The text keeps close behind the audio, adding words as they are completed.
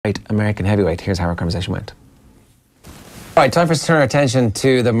American heavyweight. Here's how our conversation went. All right, time for us to turn our attention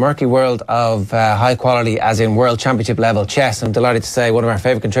to the murky world of high quality, as in world championship level chess. I'm delighted to say one of our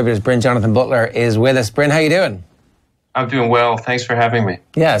favourite contributors, Brin-Jonathan Butler, is with us. Brin, how you doing? I'm doing well. Thanks for having me.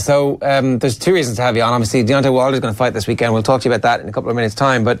 Yeah, so there's two reasons to have you on. Obviously, Deontay Wilder is going to fight this weekend. We'll talk to you about that in a couple of minutes'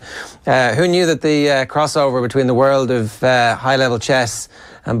 time. But who knew that the crossover between the world of high-level chess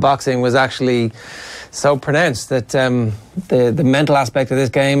and boxing was actually so pronounced that the mental aspect of this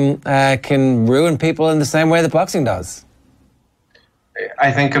game can ruin people in the same way that boxing does?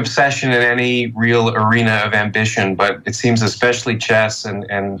 I think obsession in any real arena of ambition, but it seems especially chess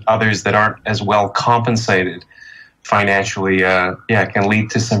and others that aren't as well compensated financially, can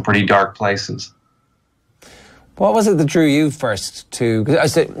lead to some pretty dark places. What was it that drew you first to?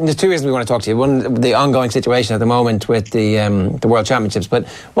 There's two reasons we want to talk to you. One, the ongoing situation at the moment with the World Championships, but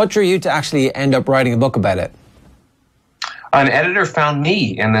what drew you to actually end up writing a book about it? An editor found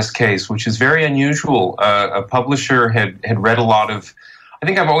me in this case, which is very unusual. A publisher had read a lot of. I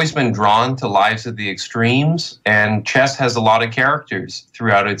think I've always been drawn to lives of the extremes, and chess has a lot of characters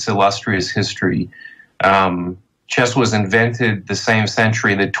throughout its illustrious history. Chess was invented the same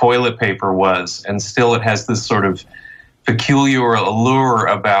century that toilet paper was, and still it has this sort of peculiar allure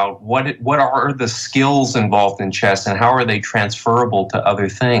about what are the skills involved in chess and how are they transferable to other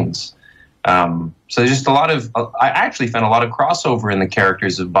things. So there's just a lot of, I actually found a lot of crossover in the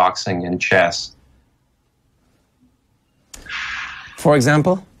characters of boxing and chess. For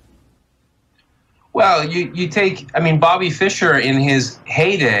example? Well, you take, Bobby Fischer in his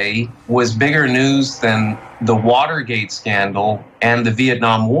heyday was bigger news than the Watergate scandal and the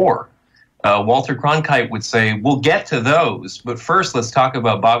Vietnam War. Walter Cronkite would say, we'll get to those, but first let's talk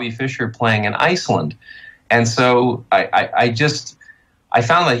about Bobby Fischer playing in Iceland. And so I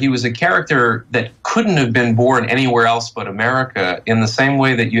found that he was a character that couldn't have been born anywhere else but America, in the same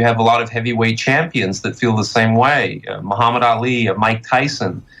way that you have a lot of heavyweight champions that feel the same way. Muhammad Ali, Mike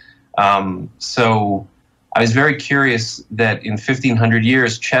Tyson. So I was very curious that in 1,500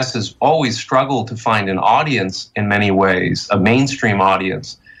 years, chess has always struggled to find an audience in many ways, a mainstream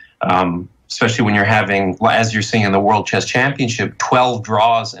audience, especially when you're having, as you're seeing in the World Chess Championship, 12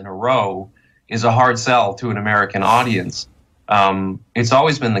 draws in a row is a hard sell to an American audience. It's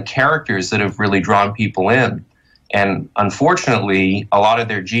always been the characters that have really drawn people in. And unfortunately, a lot of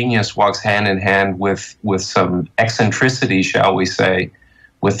their genius walks hand in hand with some eccentricity, shall we say,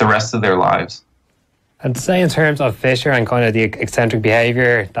 with the rest of their lives. And say in terms of Fischer and kind of the eccentric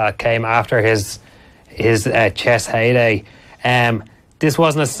behaviour that came after his chess heyday, this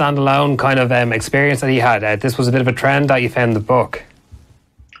wasn't a standalone kind of experience that he had. This was a bit of a trend that you found in the book.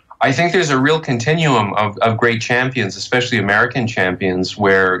 I think there's a real continuum of great champions, especially American champions,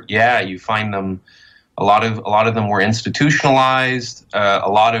 where, you find them, a lot of them were institutionalized, a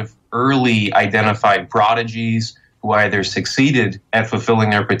lot of early identified prodigies who either succeeded at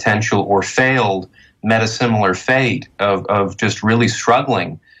fulfilling their potential or failed, met a similar fate of just really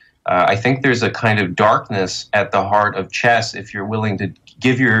struggling. I think there's a kind of darkness at the heart of chess if you're willing to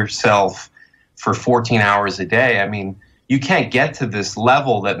give yourself for 14 hours a day. You can't get to this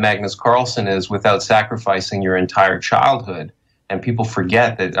level that Magnus Carlsen is without sacrificing your entire childhood. And people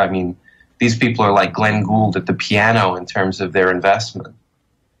forget that, these people are like Glenn Gould at the piano in terms of their investment.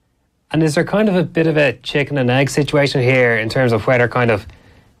 And is there kind of a bit of a chicken and egg situation here in terms of whether kind of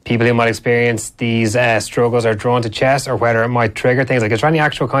people who might experience these struggles are drawn to chess, or whether it might trigger things? Like, is there any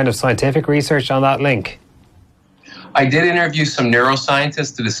actual kind of scientific research on that link? I did interview some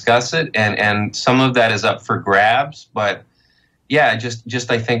neuroscientists to discuss it, and some of that is up for grabs. But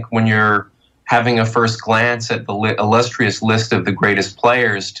just I think when you're having a first glance at the illustrious list of the greatest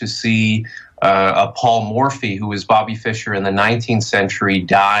players, to see a Paul Morphy, who was Bobby Fischer in the 19th century,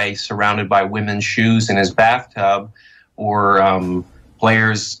 die surrounded by women's shoes in his bathtub, or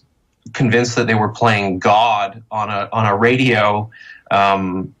players convinced that they were playing God on a radio,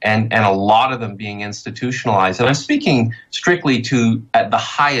 and a lot of them being institutionalized. And I'm speaking strictly to at the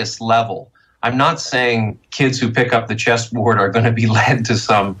highest level. I'm not saying kids who pick up the chessboard are going to be led to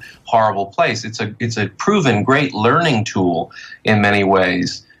some horrible place. It's a proven great learning tool in many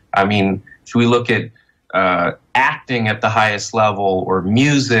ways. If we look at acting at the highest level, or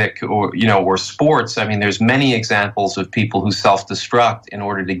music, or sports, there's many examples of people who self-destruct in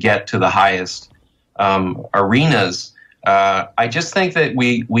order to get to the highest arenas. I just think that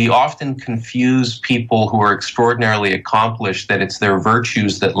we often confuse people who are extraordinarily accomplished, that it's their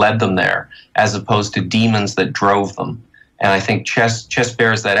virtues that led them there, as opposed to demons that drove them. And I think chess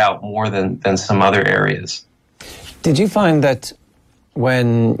bears that out more than some other areas. Did you find that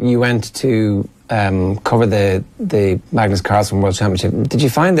when you went to cover the Magnus Carlsen World Championship. Did you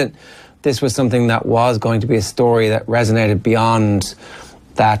find that this was something that was going to be a story that resonated beyond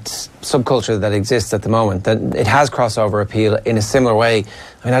that subculture that exists at the moment, that it has crossover appeal in a similar way?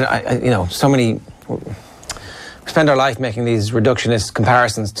 I mean, so many spend our life making these reductionist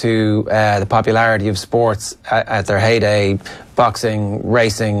comparisons to the popularity of sports at their heyday, boxing,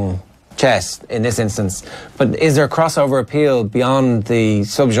 racing, chess in this instance. But is there a crossover appeal beyond the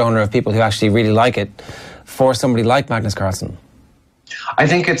subgenre of people who actually really like it for somebody like Magnus Carlsen? I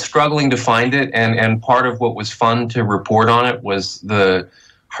think it's struggling to find it, and part of what was fun to report on it was the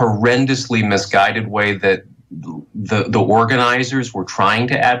horrendously misguided way that the organizers were trying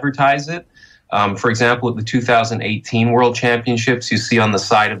to advertise it. For example, at the 2018 World Championships, you see on the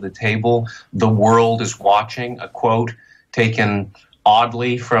side of the table, "The world is watching," a quote taken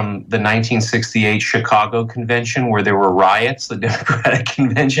oddly from the 1968 Chicago Convention, where there were riots, the Democratic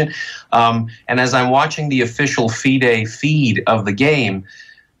Convention. And as I'm watching the official FIDE feed of the game,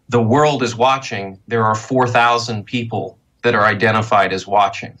 "The world is watching," there are 4,000 people that are identified as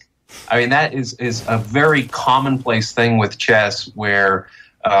watching. I mean, that is a very commonplace thing with chess, where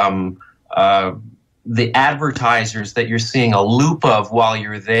the advertisers that you're seeing a loop of while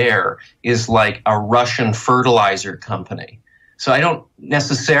you're there is like a Russian fertilizer company. So I don't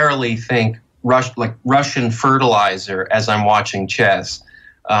necessarily think Russian fertilizer as I'm watching chess.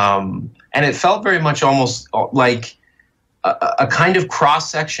 And it felt very much almost like a kind of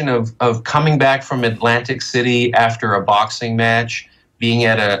cross-section of coming back from Atlantic City after a boxing match, being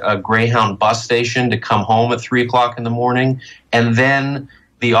at a Greyhound bus station to come home at 3 o'clock in the morning, and then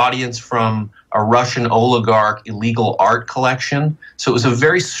the audience from a Russian oligarch illegal art collection. So it was a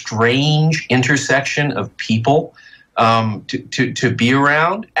very strange intersection of people to be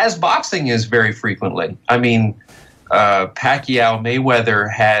around, as boxing is very frequently. I mean, Pacquiao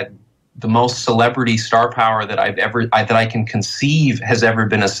Mayweather had the most celebrity star power that that I can conceive has ever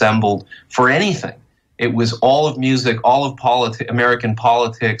been assembled for anything. It was all of music, all of American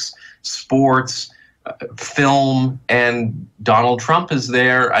politics, sports, film, and Donald Trump is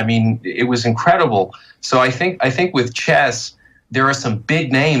there. I mean, it was incredible. So I think with chess, there are some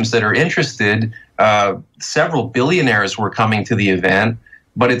big names that are interested. Several billionaires were coming to the event,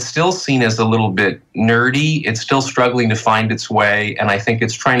 but it's still seen as a little bit nerdy. It's still struggling to find its way, and I think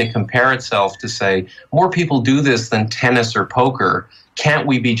it's trying to compare itself to say, more people do this than tennis or poker. Can't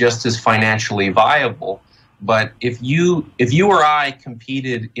we be just as financially viable? But if you or I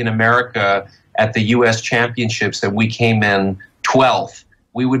competed in America at the U.S. Championships and we came in 12th,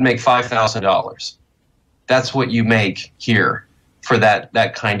 we would make $5,000. That's what you make here for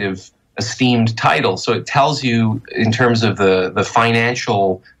that kind of esteemed title. So it tells you, in terms of the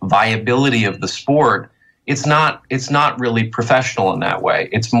financial viability of the sport, it's not really professional in that way.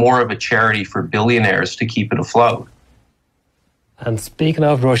 It's more of a charity for billionaires to keep it afloat. And speaking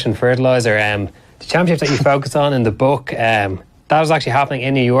of Russian fertilizer, the championships that you focus on in the book, that was actually happening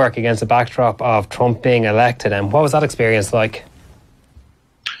in New York against the backdrop of Trump being elected. And what was that experience like?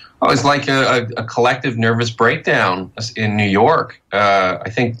 Oh, it was like a collective nervous breakdown in New York. I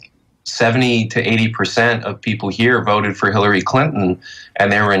think 70 to 80% of people here voted for Hillary Clinton,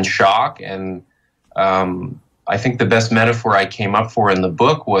 and they were in shock. And I think the best metaphor I came up for in the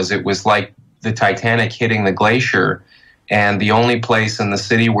book was it was like the Titanic hitting the glacier, and the only place in the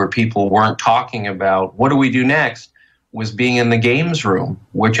city where people weren't talking about what do we do next was being in the games room,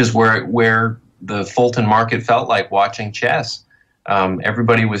 which is where the Fulton Market felt like watching chess.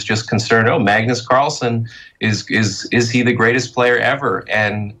 Everybody was just concerned, oh, Magnus Carlsen, is he the greatest player ever?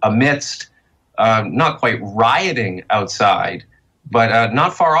 And amidst not quite rioting outside, but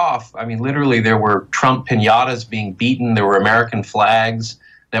not far off, I mean, literally there were Trump piñatas being beaten, there were American flags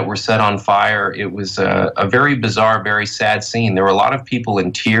that were set on fire. It was a very bizarre, very sad scene. There were a lot of people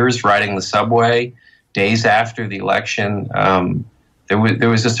in tears riding the subway days after the election. There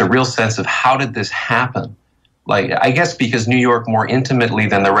was just a real sense of, how did this happen? Like, I guess because New York, more intimately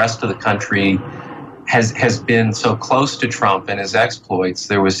than the rest of the country, has been so close to Trump and his exploits,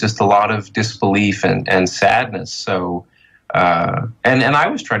 there was just a lot of disbelief and sadness. So, and I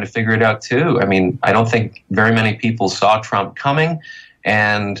was trying to figure it out too. I mean, I don't think very many people saw Trump coming,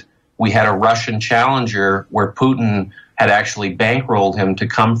 and we had a Russian challenger where Putin had actually bankrolled him to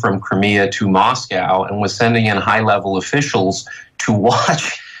come from Crimea to Moscow and was sending in high-level officials to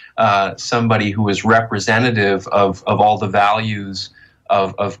watch somebody who was representative of all the values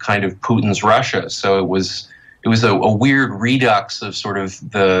of kind of Putin's Russia. So it was a weird redux of sort of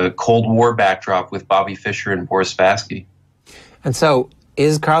the Cold War backdrop with Bobby Fischer and Boris Spassky. And so,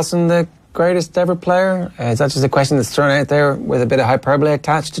 is Carlsen the greatest ever player? Is that just a question that's thrown out there with a bit of hyperbole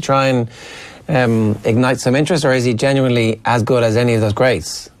attached to try and ignite some interest, or is he genuinely as good as any of those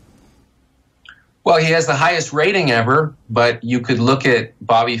greats? Well, he has the highest rating ever, but you could look at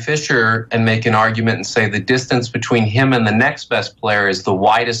Bobby Fischer and make an argument and say the distance between him and the next best player is the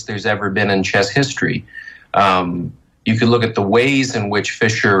widest there's ever been in chess history. You could look at the ways in which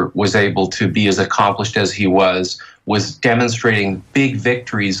Fischer was able to be as accomplished as he was demonstrating big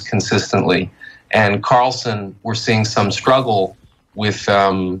victories consistently. And Carlsen, we're seeing some struggle with,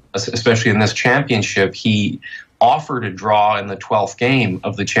 especially in this championship. He offered a draw in the 12th game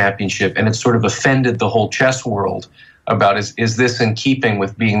of the championship, and it sort of offended the whole chess world about is this in keeping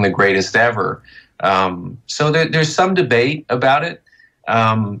with being the greatest ever? So there's some debate about it.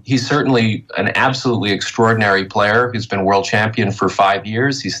 He's certainly an absolutely extraordinary player who's been world champion for 5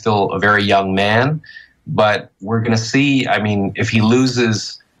 years. He's still a very young man, but we're going to see, I mean, if he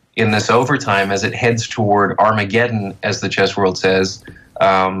loses in this overtime as it heads toward Armageddon, as the chess world says,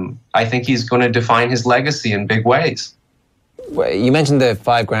 I think he's going to define his legacy in big ways. You mentioned the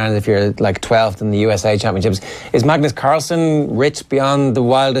 $5,000 if you're like 12th in the USA Championships. Is Magnus Carlsen rich beyond the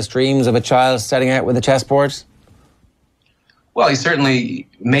wildest dreams of a child setting out with a chessboard? Well, he's certainly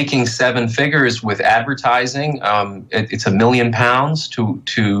making seven figures with advertising. It's £1 million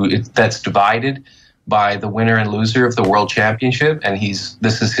that's divided by the winner and loser of the World Championship, and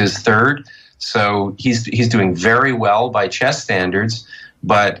this is his third. So he's doing very well by chess standards.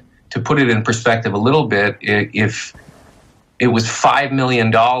 But to put it in perspective a little bit, if it was $5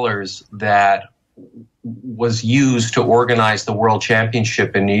 million that was used to organize the World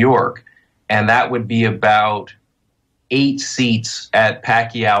Championship in New York, and that would be about 8 seats at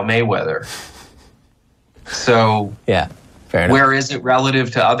Pacquiao Mayweather. So yeah, fair enough. Where is it relative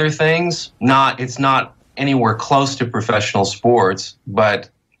to other things? It's not anywhere close to professional sports, but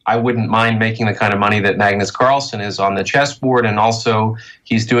I wouldn't mind making the kind of money that Magnus Carlsen is on the chessboard, and also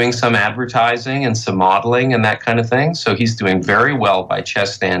he's doing some advertising and some modeling and that kind of thing. So he's doing very well by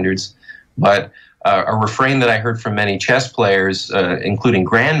chess standards. But a refrain that I heard from many chess players, including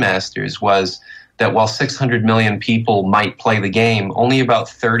grandmasters, was that while 600 million people might play the game, only about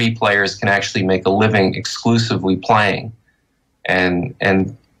 30 players can actually make a living exclusively playing.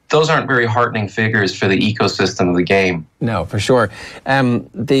 And those aren't very heartening figures for the ecosystem of the game. No, for sure.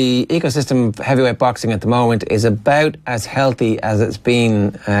 The ecosystem of heavyweight boxing at the moment is about as healthy as it's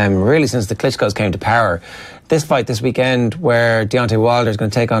been really since the Klitschko's came to power. This fight this weekend where Deontay Wilder is going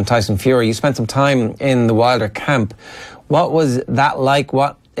to take on Tyson Fury, you spent some time in the Wilder camp. What was that like?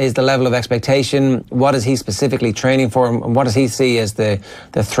 What is the level of expectation? What is he specifically training for? And what does he see as the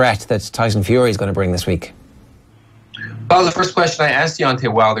threat that Tyson Fury is going to bring this week? Well, the first question I asked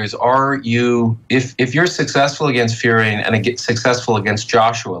Deontay Wilder is, if you're successful against Fury and successful against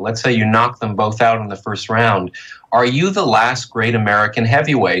Joshua, let's say you knock them both out in the first round, are you the last great American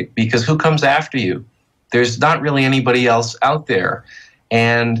heavyweight? Because who comes after you? There's not really anybody else out there.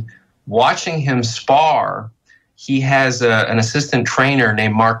 And watching him spar, he has an assistant trainer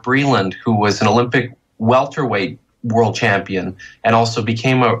named Mark Breland, who was an Olympic welterweight world champion and also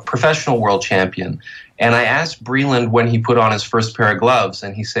became a professional world champion. And I asked Breland when he put on his first pair of gloves,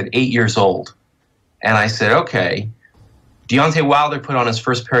 and he said 8 years old. And I said, okay, Deontay Wilder put on his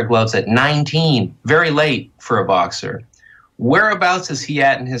first pair of gloves at 19, very late for a boxer. Whereabouts is he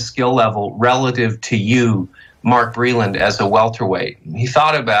at in his skill level relative to you, Mark Breland, as a welterweight? He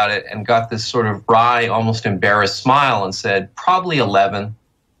thought about it and got this sort of wry, almost embarrassed smile and said, probably 11.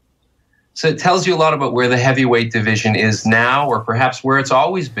 So it tells you a lot about where the heavyweight division is now, or perhaps where it's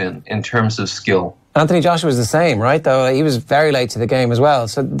always been in terms of skill. Anthony Joshua was the same, right? Though he was very late to the game as well.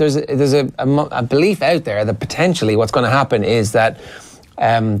 So there's a belief out there that potentially what's going to happen is that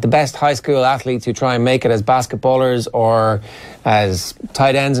the best high school athletes who try and make it as basketballers or as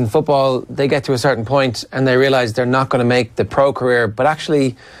tight ends in football, they get to a certain point and they realise they're not going to make the pro career. But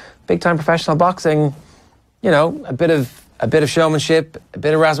actually, big-time professional boxing, you know, a bit of showmanship, a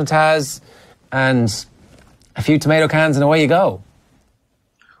bit of razzmatazz, and a few tomato cans, and away you go.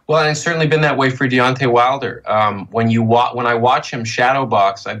 Well, and it's certainly been that way for Deontay Wilder. When I watch him shadow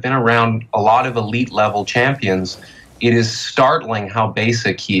box, I've been around a lot of elite level champions. It is startling how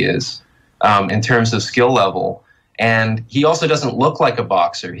basic he is in terms of skill level. And he also doesn't look like a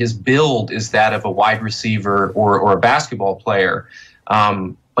boxer. His build is that of a wide receiver or a basketball player.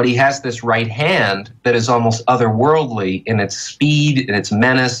 But he has this right hand that is almost otherworldly in its speed, in its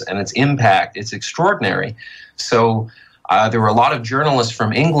menace, and its impact. It's extraordinary. So there were a lot of journalists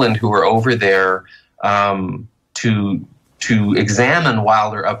from England who were over there to examine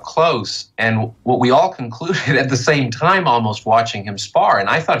Wilder up close. And what we all concluded at the same time, almost watching him spar, and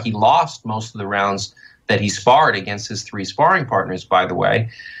I thought he lost most of the rounds that he sparred against his 3 sparring partners, by the way,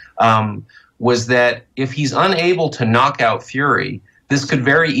 was that if he's unable to knock out Fury, this could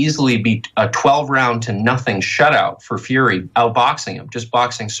very easily be a 12-round to nothing shutout for Fury, outboxing him, just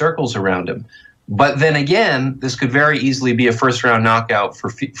boxing circles around him. But then again, this could very easily be a first-round knockout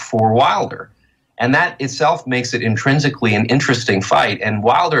for Wilder. And that itself makes it intrinsically an interesting fight. And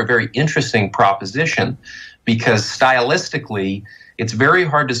Wilder, a very interesting proposition, because stylistically, it's very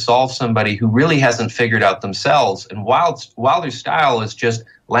hard to solve somebody who really hasn't figured out themselves. And Wilder's style is just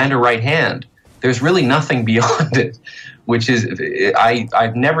land a right hand. There's really nothing beyond it, which is,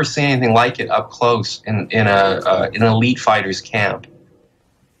 I've never seen anything like it up close in an elite fighter's camp.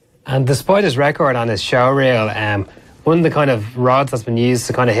 And despite his record on his show reel, one of the kind of rods that's been used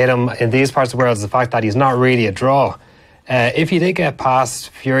to kind of hit him in these parts of the world is the fact that he's not really a draw. If he did get past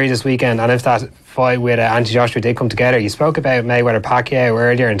Fury this weekend, and if that fight with Anthony Joshua did come together, you spoke about Mayweather-Pacquiao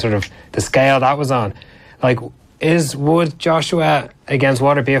earlier and sort of the scale that was on. Like, would Joshua against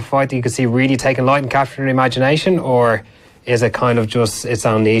Wilder be a fight that you could see really taking light and capturing the imagination, or is it kind of just its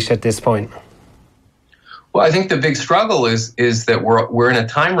own niche at this point? Well, I think the big struggle is that we're in a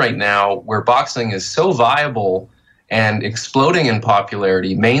time right now where boxing is so viable and exploding in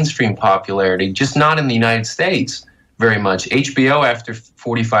popularity, mainstream popularity, just not in the United States very much. HBO, after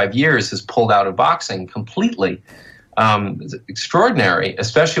 45 years, has pulled out of boxing completely. It's extraordinary,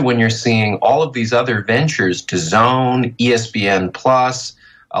 especially when you're seeing all of these other ventures, DAZN, ESPN Plus,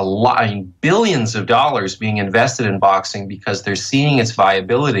 billions of dollars being invested in boxing because they're seeing its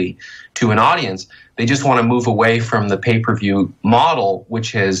viability to an audience. They just want to move away from the pay-per-view model,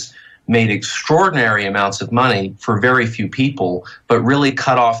 which has made extraordinary amounts of money for very few people, but really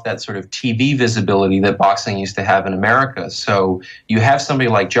cut off that sort of TV visibility that boxing used to have in America. So you have somebody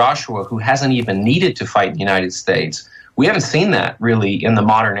like Joshua who hasn't even needed to fight in the United States. We haven't seen that really in the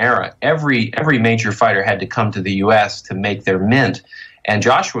modern era. Every major fighter had to come to the U.S. to make their mint. And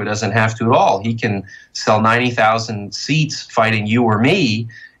Joshua doesn't have to at all. He can sell 90,000 seats fighting you or me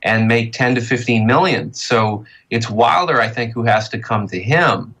and make 10 to 15 million. So it's Wilder, I think, who has to come to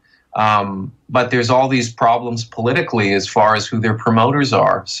him. But there's all these problems politically as far as who their promoters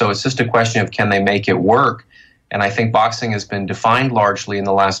are. So it's just a question of can they make it work? And I think boxing has been defined largely in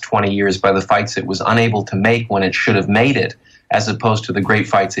the last 20 years by the fights it was unable to make when it should have made it, as opposed to the great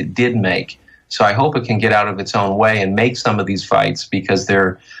fights it did make. So I hope it can get out of its own way and make some of these fights because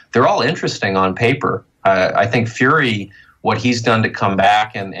they're all interesting on paper. I think Fury, what he's done to come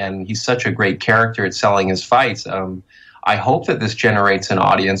back, and he's such a great character at selling his fights. I hope that this generates an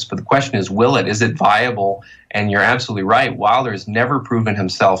audience, but the question is, will it? Is it viable? And you're absolutely right. Wilder has never proven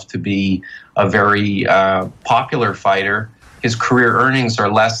himself to be a very popular fighter. His career earnings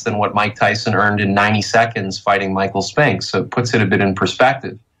are less than what Mike Tyson earned in 90 seconds fighting Michael Spinks, so it puts it a bit in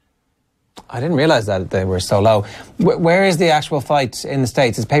perspective. I didn't realise that they were so low. Where is the actual fight in the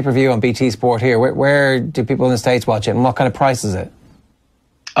States? It's pay-per-view on BT Sport here. Where do people in the States watch it, and what kind of price is it?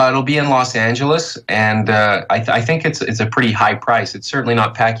 It'll be in Los Angeles, and I think it's a pretty high price. It's certainly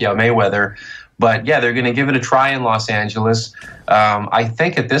not Pacquiao-Mayweather, but yeah, they're going to give it a try in Los Angeles. I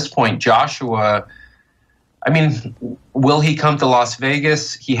think at this point, Joshua, I mean, will he come to Las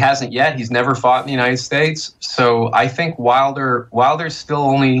Vegas? He hasn't yet. He's never fought in the United States. So I think Wilder's still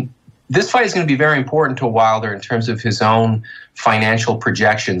only... This fight is going to be very important to Wilder in terms of his own financial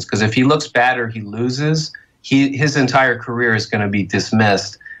projections, because if he looks bad or he loses, his entire career is going to be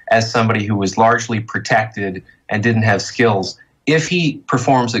dismissed as somebody who was largely protected and didn't have skills. If he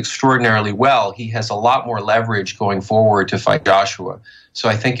performs extraordinarily well, he has a lot more leverage going forward to fight Joshua. So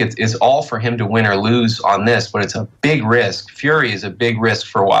I think it's all for him to win or lose on this, but it's a big risk. Fury is a big risk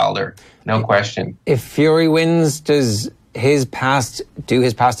for Wilder, no question. If Fury wins, does his past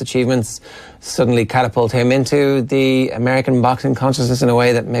achievements suddenly catapult him into the American boxing consciousness in a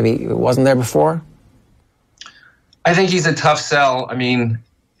way that maybe it wasn't there before? I think he's a tough sell. I mean,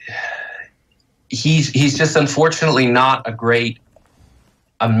 he's just unfortunately not a great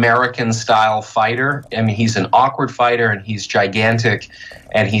American-style fighter. I mean, he's an awkward fighter, and he's gigantic,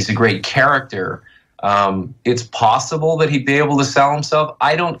 and he's a great character. It's possible that he'd be able to sell himself.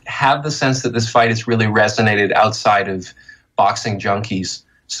 I don't have the sense that this fight has really resonated outside of boxing junkies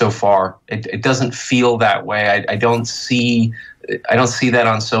so far. It doesn't feel that way. I don't see that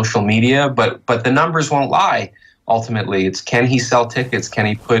on social media, but the numbers won't lie. Ultimately, it's can he sell tickets? Can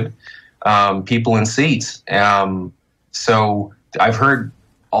he put people in seats? So I've heard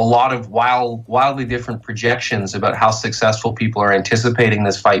a lot of wildly different projections about how successful people are anticipating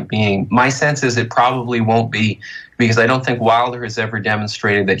this fight being. My sense is it probably won't be, because I don't think Wilder has ever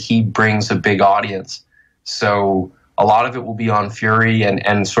demonstrated that he brings a big audience. So a lot of it will be on Fury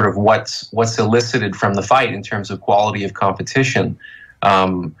and sort of what's elicited from the fight in terms of quality of competition.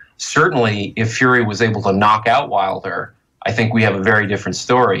 certainly, if Fury was able to knock out Wilder, I think we have a very different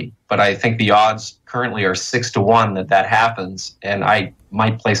story. But I think the odds currently are 6-1 that happens, and I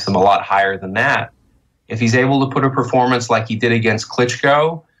might place them a lot higher than that. If he's able to put a performance like he did against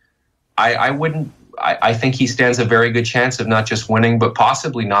Klitschko, I think he stands a very good chance of not just winning, but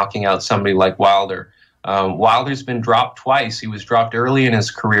possibly knocking out somebody like Wilder. Wilder's been dropped twice. He was dropped early in his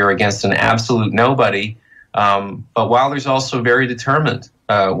career against an absolute nobody, but Wilder's also very determined.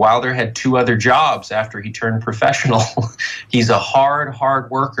 Wilder had 2 other jobs after he turned professional. He's a hard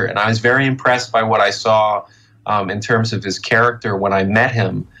worker, and I was very impressed by what I saw in terms of his character when I met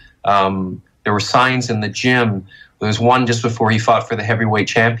him. There were signs in the gym. There was one just before he fought for the heavyweight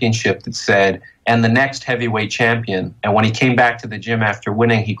championship that said, "And the next heavyweight champion." And when he came back to the gym after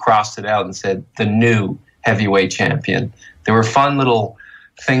winning, he crossed it out and said, "The new heavyweight champion." There were fun little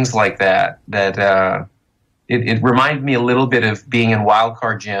things like that it reminded me a little bit of being in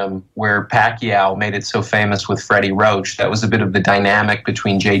Wildcard Gym, where Pacquiao made it so famous with Freddie Roach. That was a bit of the dynamic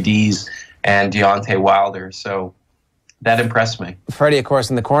between JD's and Deontay Wilder. So that impressed me. Freddie, of course,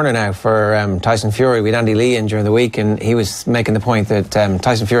 in the corner now for Tyson Fury. We had Andy Lee in during the week, and he was making the point that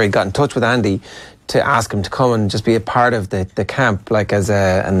Tyson Fury got in touch with Andy to ask him to come and just be a part of the camp, like as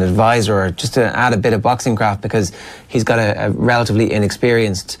an advisor, or just to add a bit of boxing craft, because he's got a relatively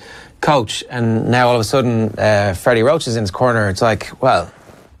inexperienced coach. And now all of a sudden Freddie Roach is in his corner. It's like, well,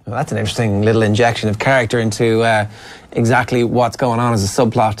 that's an interesting little injection of character into exactly what's going on as a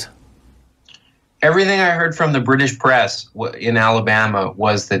subplot. Everything I heard from the British press in Alabama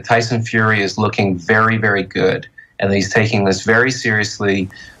was that Tyson Fury is looking very, very good, and that he's taking this very seriously.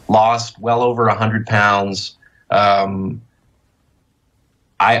 Lost well over 100 pounds. I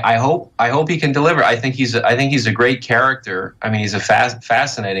hope he can deliver. I think he's a great character. I mean, he's a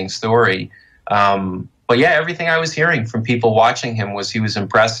fascinating story. But yeah, everything I was hearing from people watching him was he was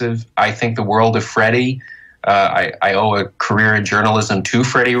impressive. I think the world of Freddie. I owe a career in journalism to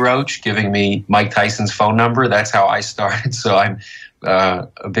Freddie Roach, giving me Mike Tyson's phone number. That's how I started. So I'm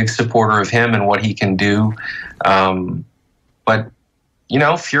a big supporter of him and what he can do. But you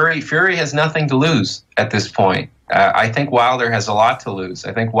know, Fury has nothing to lose at this point. I think Wilder has a lot to lose.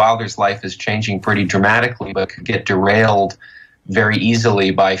 I think Wilder's life is changing pretty dramatically, but could get derailed very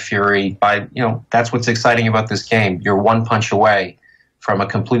easily by Fury. That's what's exciting about this game. You're one punch away from a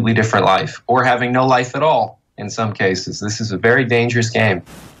completely different life, or having no life at all in some cases. This is a very dangerous game.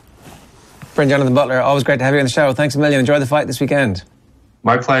 Brin-Jonathan Butler, always great to have you on the show. Thanks a million. Enjoy the fight this weekend.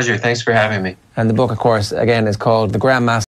 My pleasure. Thanks for having me. And the book, of course, again, is called The Grandmaster.